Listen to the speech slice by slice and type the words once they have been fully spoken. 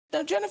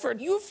Now, Jennifer,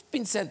 you've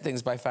been sent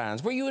things by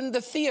fans. Were you in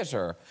the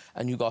theatre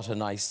and you got a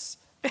nice...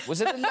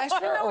 Was it a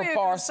letter or a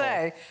parcel?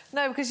 Say.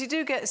 No, because you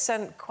do get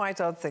sent quite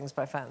odd things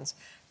by fans.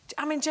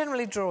 I mean,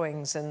 generally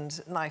drawings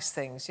and nice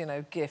things, you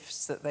know,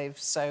 gifts that they've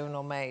sewn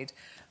or made.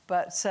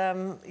 But,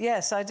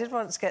 yes, I did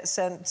once get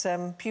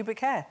sent pubic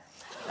hair.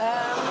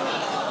 Yes.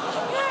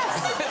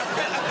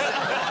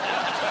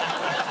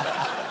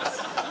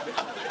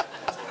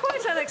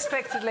 Quite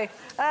unexpectedly.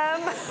 A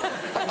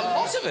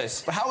lot of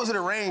it. But how was it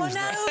arranged? Well,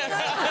 no.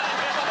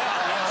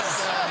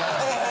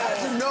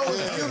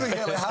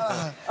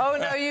 Oh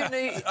no, you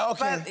knew.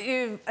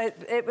 Okay. But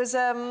it was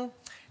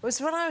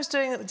when I was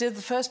did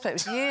the first play. It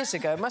was years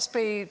ago. It must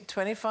be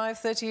 25,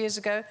 30 years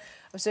ago. I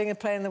was doing a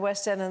play in the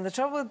West End, and the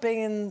trouble with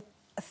being in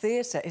a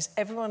theatre is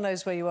everyone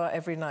knows where you are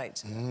every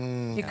night.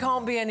 You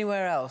can't be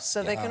anywhere else,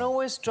 so they can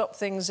always drop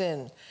things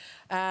in.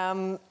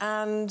 And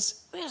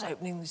we was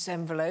opening this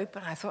envelope,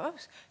 and I thought, oh,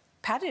 it's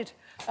padded.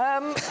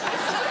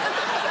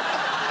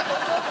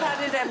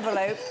 Padded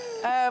envelope,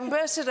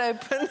 burst it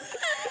open.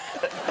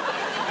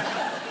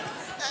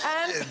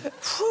 And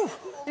whew,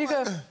 you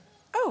go,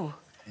 oh.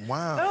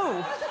 Wow.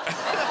 Oh.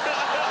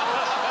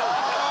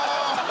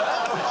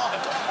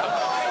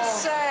 I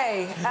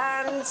say.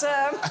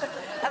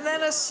 And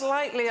then a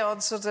slightly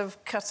odd sort of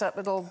cut-up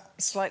little,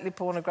 slightly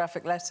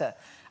pornographic letter.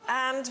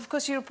 And, of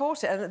course, you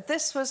report it. And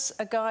this was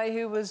a guy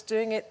who was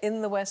doing it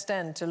in the West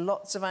End to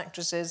lots of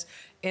actresses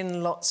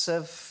in lots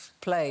of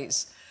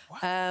plays.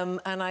 Wow.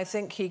 And I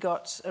think he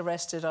got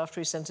arrested after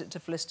he sent it to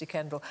Felicity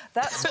Kendall.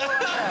 That's all I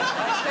know.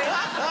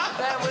 I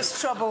think there was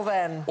trouble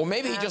then. Or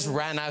maybe he just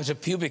ran out of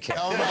pubic hair.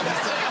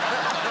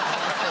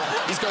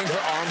 He's going for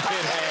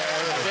armpit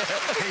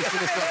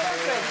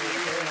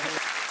hair.